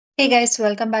Hey guys,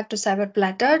 welcome back to Cyber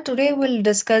Platter. Today we'll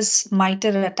discuss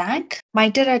MITRE ATT&CK.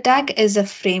 MITRE ATT&CK is a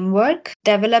framework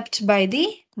developed by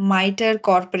the MITRE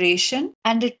Corporation,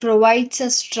 and it provides a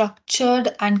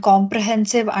structured and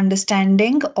comprehensive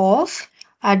understanding of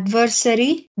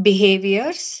adversary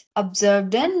behaviors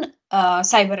observed in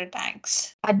cyber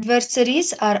attacks.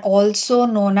 Adversaries are also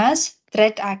known as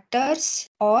threat actors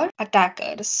or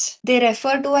attackers. They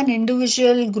refer to an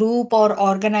individual, group, or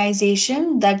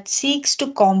organization that seeks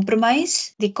to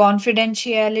compromise the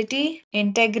confidentiality,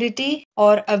 integrity,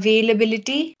 or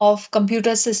availability of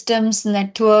computer systems,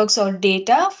 networks, or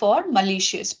data for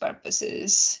malicious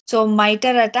purposes. So,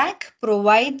 MITRE ATT&CK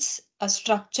provides a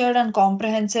structured and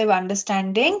comprehensive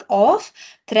understanding of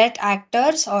threat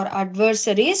actors or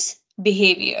adversaries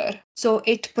behavior. So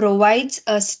it provides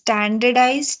a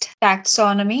standardized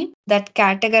taxonomy that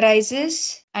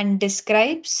categorizes and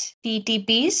describes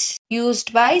TTPs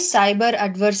used by cyber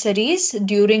adversaries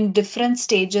during different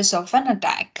stages of an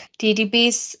attack.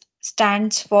 TTPs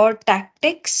stands for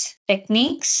tactics,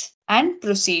 techniques, and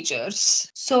procedures.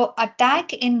 So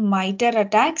attack in MITRE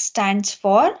ATT&CK stands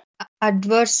for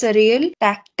adversarial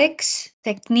tactics,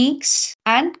 techniques,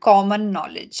 and common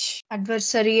knowledge.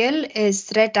 Adversarial is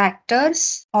threat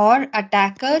actors or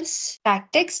attackers,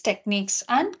 tactics, techniques,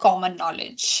 and common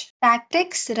knowledge.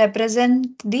 Tactics represent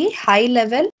the high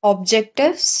level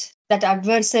objectives that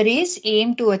adversaries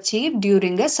aim to achieve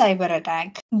during a cyber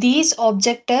attack. These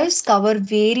objectives cover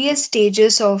various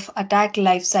stages of attack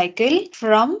lifecycle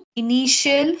from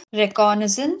initial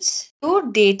reconnaissance to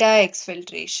data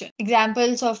exfiltration.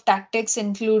 Examples of tactics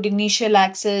include initial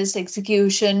access,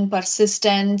 execution,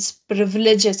 persistence,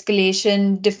 privilege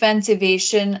escalation, defense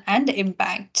evasion, and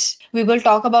impact. We will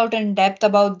talk about in depth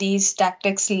about these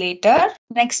tactics later.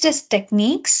 Next is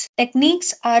techniques.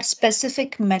 Techniques are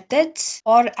specific methods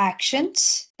or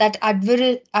actions that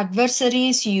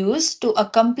adversaries use to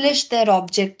accomplish their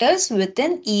objectives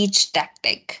within each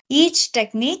tactic. Each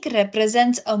technique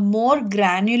represents a more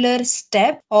granular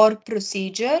step or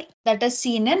procedure that is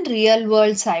seen in real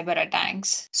world cyber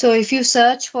attacks. So if you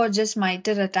search for just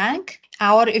MITRE ATT&CK,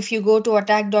 or if you go to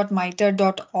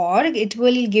attack.mitre.org, it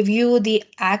will give you the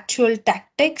actual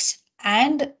tactics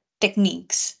and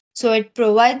techniques. So it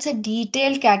provides a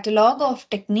detailed catalog of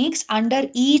techniques under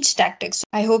each tactic. So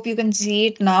I hope you can see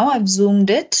it now. I've zoomed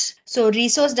it. So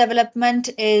resource development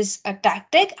is a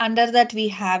tactic. Under that we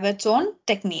have its own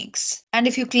techniques. And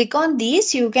if you click on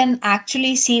these, you can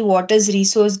actually see what is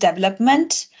resource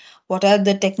development, what are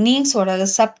the techniques, what are the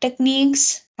sub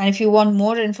techniques. And if you want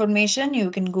more information,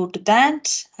 you can go to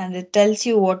that and it tells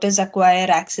you what is acquire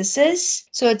accesses.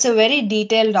 So it's a very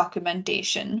detailed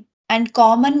documentation. And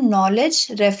common knowledge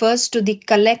refers to the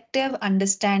collective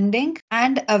understanding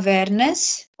and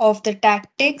awareness of the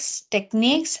tactics,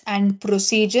 techniques, and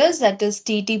procedures, that is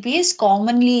TTPs,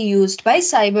 commonly used by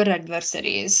cyber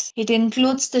adversaries. It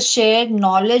includes the shared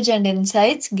knowledge and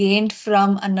insights gained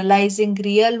from analyzing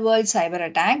real-world cyber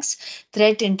attacks,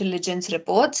 threat intelligence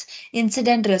reports,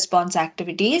 incident response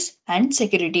activities, and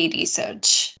security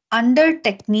research. Under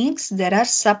techniques, there are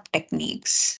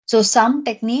sub-techniques. So some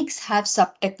techniques have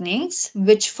sub-techniques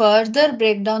which further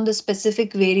break down the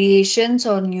specific variations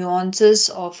or nuances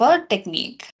of a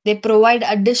technique. They provide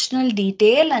additional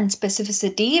detail and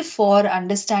specificity for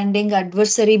understanding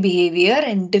adversary behavior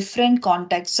in different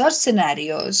contexts or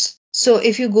scenarios. So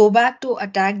if you go back to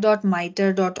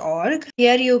attack.mitre.org,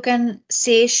 here you can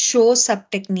say show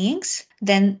sub-techniques.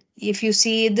 Then if you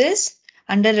see this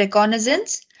under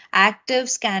reconnaissance, active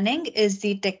scanning is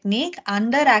the technique.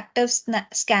 Under active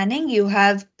scanning, you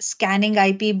have scanning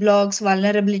IP blocks,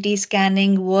 vulnerability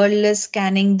scanning, wordless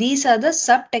scanning. These are the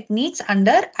sub-techniques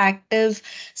under active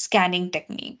scanning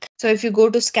technique. So if you go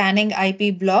to scanning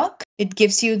IP block, it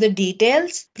gives you the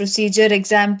details, procedure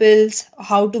examples,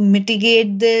 how to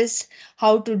mitigate this,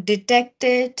 how to detect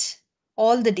it,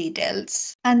 all the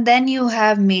details. And then you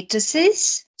have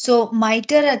matrices. So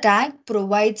MITRE ATT&CK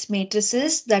provides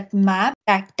matrices that map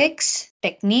tactics,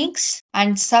 techniques,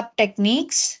 and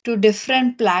sub-techniques to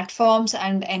different platforms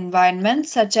and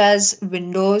environments such as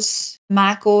Windows,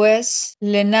 Mac OS,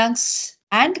 Linux,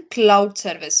 and cloud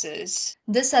services.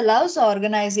 This allows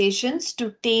organizations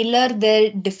to tailor their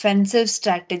defensive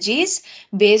strategies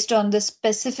based on the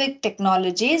specific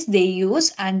technologies they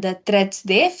use and the threats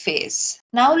they face.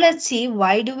 Now let's see,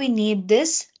 why do we need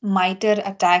this MITRE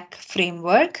ATT&CK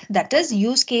framework, that is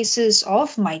use cases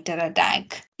of MITRE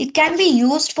ATT&CK. It can be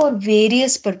used for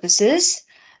various purposes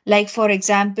like for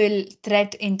example,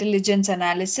 threat intelligence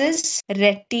analysis,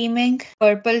 red teaming,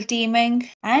 purple teaming,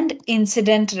 and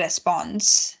incident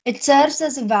response. It serves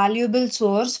as a valuable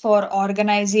source for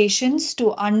organizations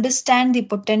to understand the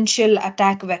potential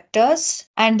attack vectors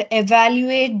and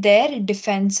evaluate their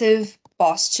defensive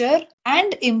posture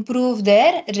and improve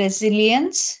their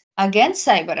resilience against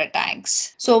cyber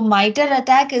attacks. So, MITRE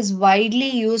attack is widely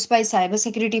used by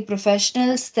cybersecurity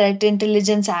professionals, threat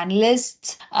intelligence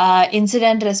analysts,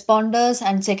 incident responders,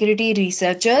 and security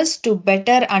researchers to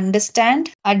better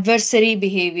understand adversary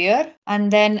behavior and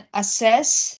then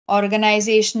assess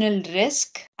organizational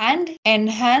risk and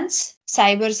enhance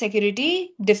cybersecurity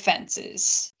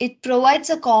defenses. It provides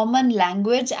a common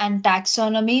language and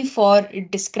taxonomy for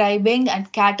describing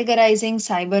and categorizing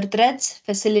cyber threats,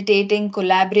 facilitating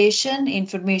collaboration,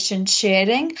 information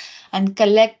sharing, and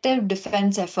collective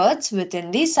defense efforts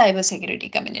within the cybersecurity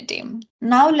community.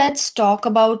 Now, let's talk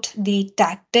about the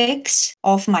tactics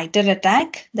of MITRE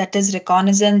attack, that is,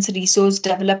 reconnaissance, resource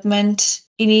development,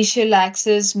 initial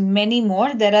access, many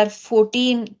more. There are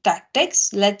 14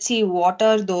 tactics. Let's see what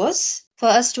are those.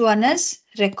 First one is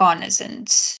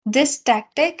reconnaissance. This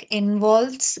tactic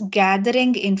involves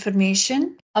gathering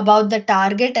information about the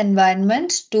target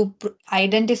environment to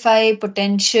identify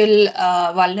potential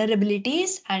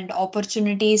vulnerabilities and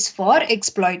opportunities for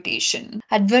exploitation.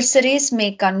 Adversaries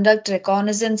may conduct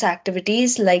reconnaissance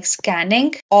activities like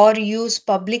scanning or use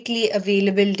publicly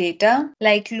available data,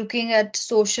 like looking at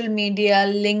social media,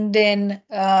 LinkedIn,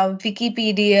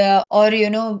 Wikipedia, or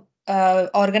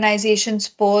organizations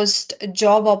post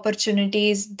job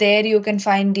opportunities. There you can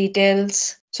find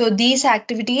details. So these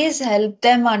activities help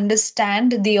them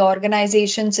understand the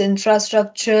organization's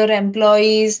infrastructure,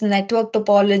 employees, network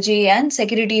topology, and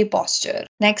security posture.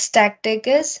 Next tactic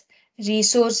is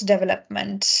resource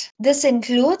development. This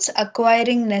includes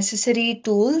acquiring necessary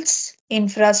tools,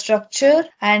 infrastructure,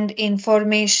 and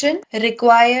information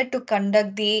required to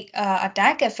conduct the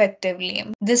attack effectively.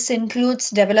 This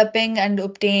includes developing and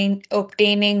obtaining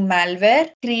malware,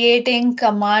 creating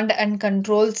command and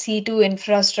control C2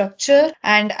 infrastructure,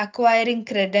 and acquiring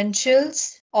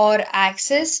credentials or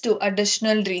access to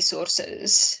additional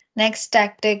resources. Next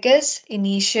tactic is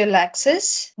initial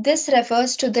access. This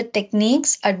refers to the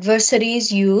techniques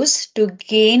adversaries use to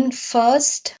gain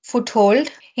first foothold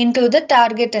into the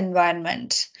target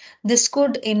environment. This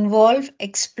could involve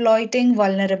exploiting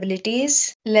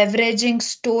vulnerabilities, leveraging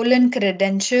stolen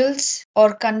credentials,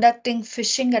 or conducting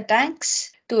phishing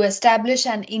attacks to establish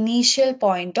an initial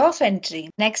point of entry.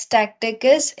 Next tactic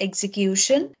is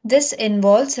execution. This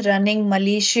involves running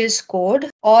malicious code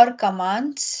or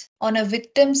commands on a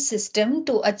victim's system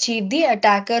to achieve the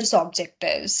attacker's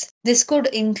objectives. This could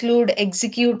include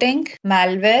executing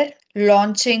malware,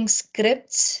 launching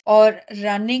scripts, or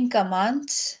running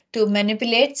commands to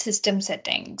manipulate system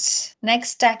settings.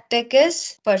 Next tactic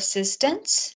is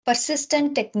persistence.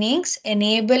 Persistent techniques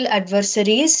enable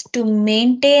adversaries to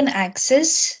maintain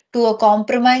access to a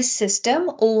compromised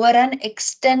system over an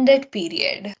extended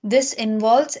period. This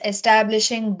involves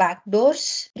establishing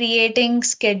backdoors, creating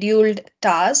scheduled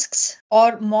tasks,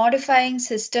 or modifying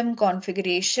system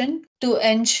configuration to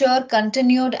ensure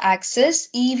continued access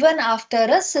even after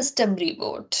a system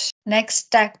reboot.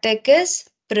 Next tactic is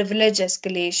privilege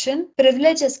escalation.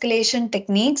 Privilege escalation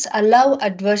techniques allow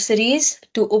adversaries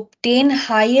to obtain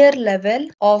higher level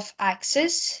of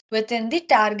access within the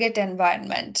target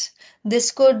environment.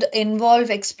 This could involve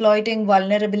exploiting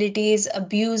vulnerabilities,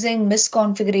 abusing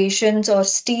misconfigurations, or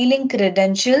stealing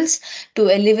credentials to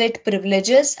elevate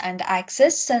privileges and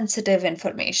access sensitive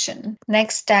information.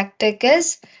 Next tactic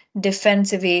is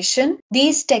defense evasion.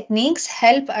 These techniques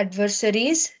help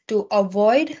adversaries to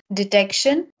avoid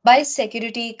detection by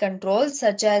security controls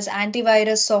such as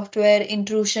antivirus software,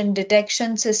 intrusion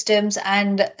detection systems,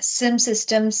 and SIM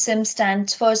systems. SIM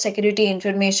stands for Security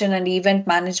Information and Event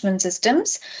Management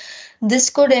Systems.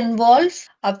 This could involve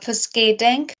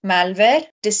obfuscating malware,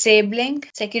 disabling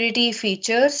security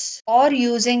features, or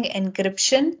using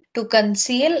encryption to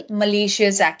conceal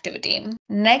malicious activity.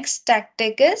 Next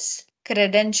tactic is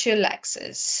credential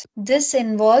access. This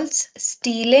involves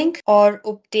stealing or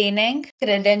obtaining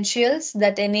credentials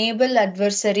that enable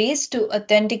adversaries to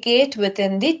authenticate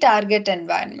within the target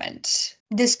environment.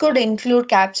 This could include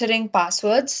capturing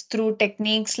passwords through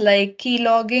techniques like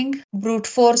keylogging, brute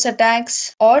force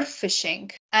attacks, or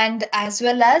phishing, and as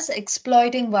well as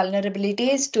exploiting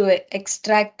vulnerabilities to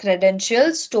extract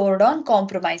credentials stored on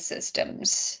compromised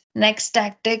systems. Next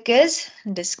tactic is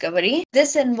discovery.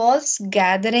 This involves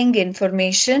gathering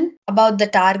information about the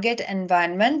target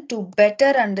environment to better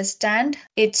understand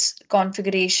its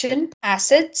configuration,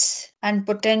 assets, and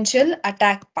potential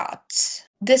attack paths.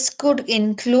 This could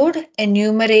include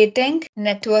enumerating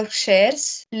network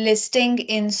shares, listing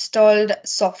installed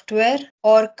software,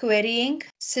 or querying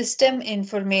system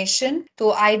information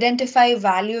to identify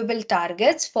valuable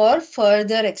targets for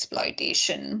further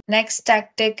exploitation. Next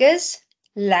tactic is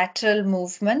lateral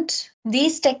movement.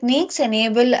 These techniques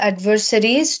enable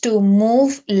adversaries to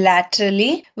move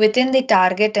laterally within the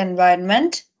target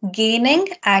environment, gaining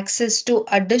access to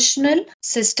additional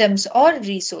systems or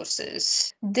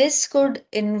resources. This could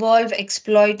involve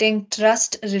exploiting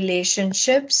trust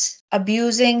relationships,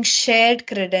 abusing shared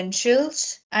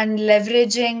credentials, and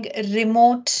leveraging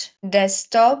remote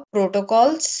desktop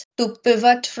protocols to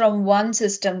pivot from one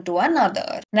system to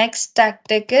another. Next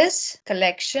tactic is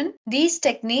collection. These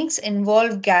techniques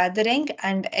involve gathering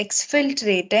and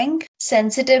exfiltrating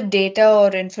sensitive data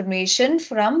or information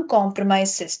from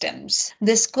compromised systems.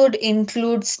 This could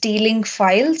include stealing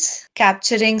files,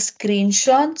 capturing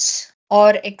screenshots,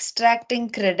 or extracting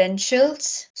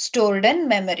credentials stored in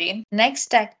memory. Next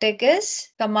tactic is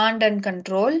command and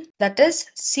control, that is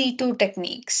C2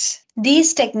 techniques.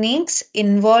 These techniques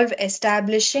involve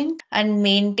establishing and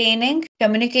maintaining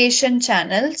communication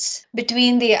channels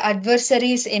between the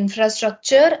adversary's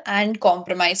infrastructure and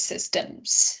compromised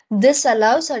systems. This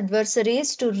allows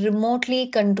adversaries to remotely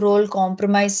control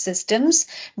compromised systems,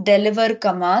 deliver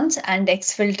commands, and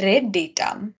exfiltrate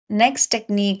data. Next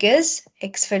technique is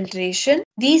exfiltration.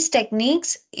 These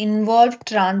techniques involve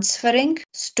transferring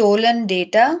stolen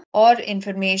data or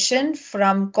information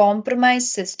from compromised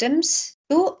systems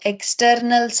to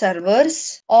external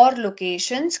servers or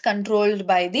locations controlled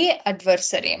by the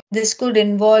adversary. This could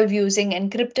involve using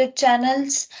encrypted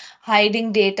channels,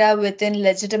 hiding data within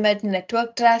legitimate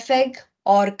network traffic,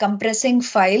 or compressing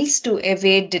files to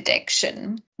evade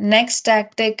detection. Next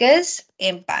tactic is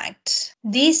impact.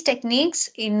 These techniques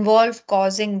involve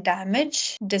causing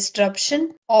damage,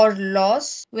 disruption, or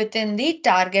loss within the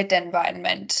target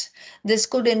environment. This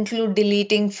could include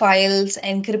deleting files,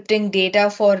 encrypting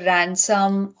data for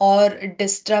ransom, or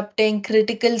disrupting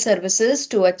critical services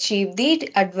to achieve the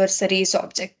adversary's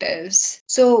objectives.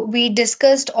 So, we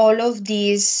discussed all of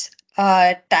these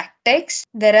tactics.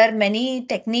 There are many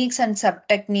techniques and sub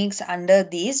techniques under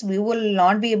these. We will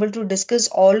not be able to discuss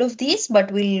all of these,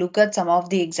 but we'll look at some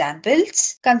of the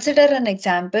examples. Consider an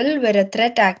example where a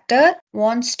threat actor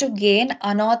wants to gain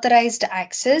unauthorized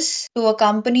access to a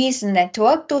company's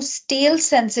network to steal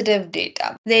sensitive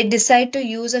data. They decide to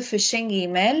use a phishing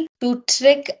email to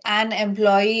trick an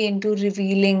employee into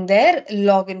revealing their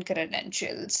login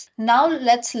credentials. Now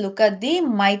let's look at the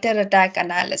MITRE attack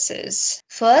analysis.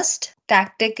 First,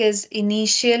 tactic is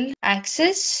initial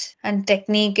access and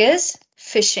technique is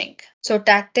phishing. So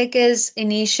tactic is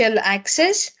initial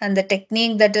access and the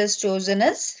technique that is chosen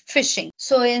is phishing.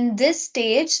 So in this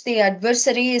stage, the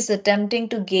adversary is attempting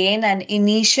to gain an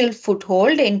initial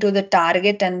foothold into the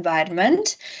target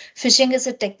environment. Phishing is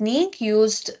a technique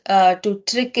used to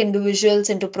trick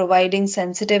individuals into providing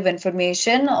sensitive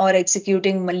information or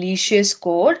executing malicious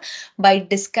code by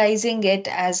disguising it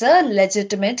as a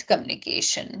legitimate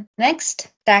communication. Next,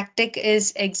 tactic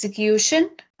is execution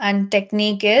and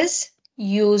technique is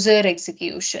user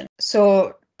execution.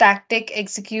 So tactic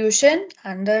execution,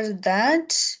 under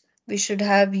that we should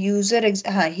have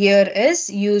here is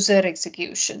user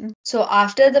execution. So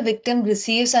after the victim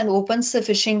receives and opens the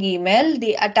phishing email,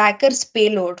 the attacker's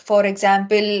payload, for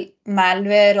example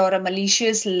malware or a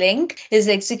malicious link, is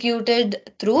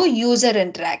executed through user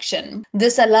interaction.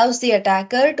 This allows the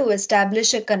attacker to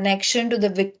establish a connection to the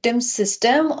victim's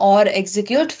system or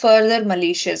execute further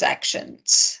malicious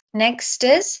actions. Next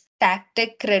is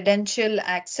tactic credential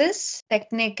access.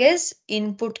 Technique is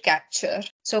input capture.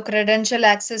 So credential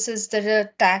access is the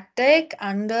tactic.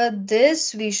 Under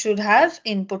this, we should have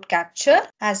input capture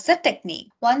as the technique.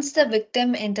 Once the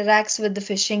victim interacts with the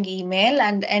phishing email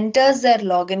and enters their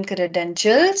login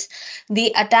credentials,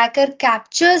 the attacker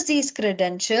captures these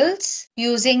credentials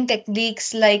using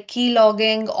techniques like key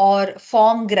logging or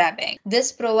form grabbing.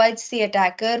 This provides the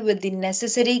attacker with the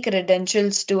necessary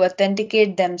credentials to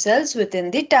authenticate themselves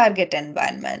within the target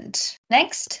environment.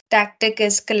 Next, tactic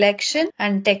is collection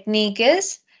and technique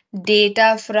is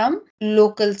data from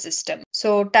local system.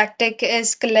 So tactic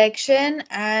is collection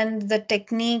and the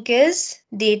technique is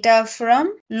data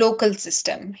from local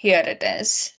system. Here it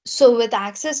is. So with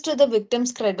access to the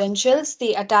victim's credentials,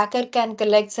 the attacker can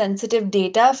collect sensitive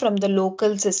data from the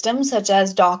local system such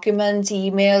as documents,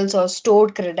 emails, or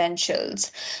stored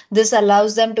credentials. This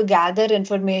allows them to gather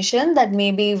information that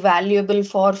may be valuable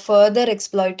for further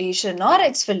exploitation or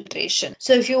exfiltration.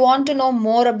 So if you want to know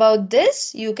more about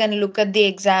this, you can look at the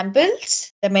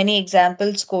examples. There are many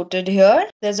examples quoted here.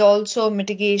 There's also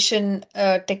mitigation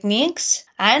techniques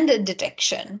and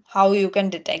detection, how you can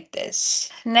detect this.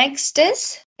 Next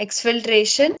is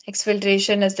exfiltration.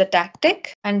 Exfiltration is the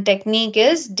tactic, and technique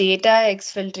is data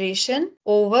exfiltration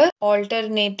over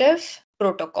alternative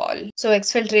protocol. So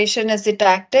exfiltration is the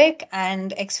tactic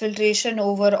and exfiltration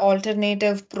over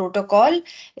alternative protocol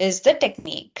is the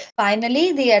technique.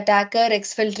 Finally, the attacker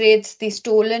exfiltrates the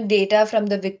stolen data from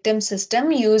the victim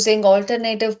system using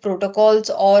alternative protocols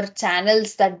or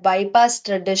channels that bypass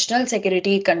traditional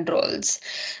security controls.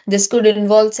 This could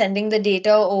involve sending the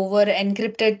data over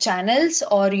encrypted channels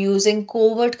or using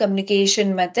covert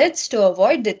communication methods to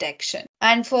avoid detection.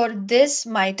 And for this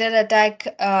MITRE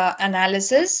attack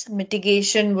analysis, mitigation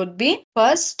would be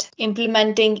first,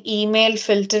 implementing email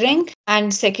filtering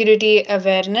and security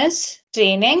awareness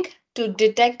training to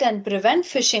detect and prevent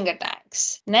phishing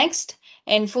attacks. Next,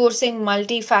 enforcing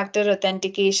multi-factor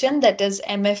authentication, that is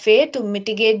MFA, to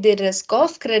mitigate the risk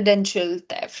of credential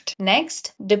theft.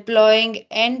 Next, deploying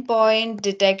endpoint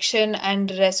detection and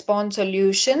response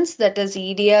solutions, that is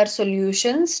EDR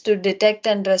solutions, to detect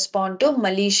and respond to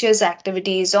malicious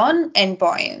activities on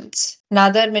endpoints.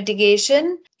 Another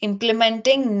mitigation,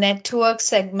 implementing network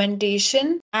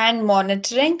segmentation and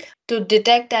monitoring to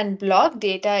detect and block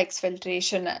data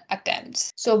exfiltration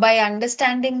attempts. So, by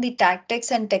understanding the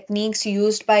tactics and techniques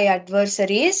used by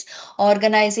adversaries,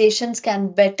 organizations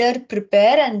can better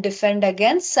prepare and defend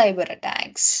against cyber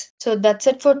attacks. So, that's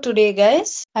it for today,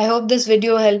 guys. I hope this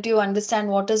video helped you understand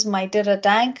what is MITRE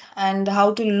attack and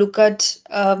how to look at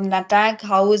an attack,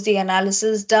 how is the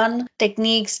analysis done,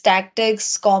 techniques,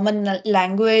 tactics, common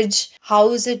language,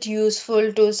 how is it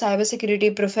useful to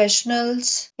cybersecurity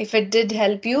professionals. If it did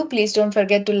help you, please don't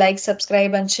forget to like,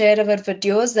 subscribe, and share our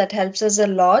videos. That helps us a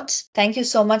lot. Thank you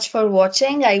so much for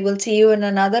watching. I will see you in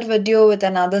another video with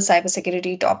another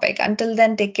cybersecurity topic. Until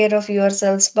then, take care of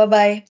yourselves. Bye bye.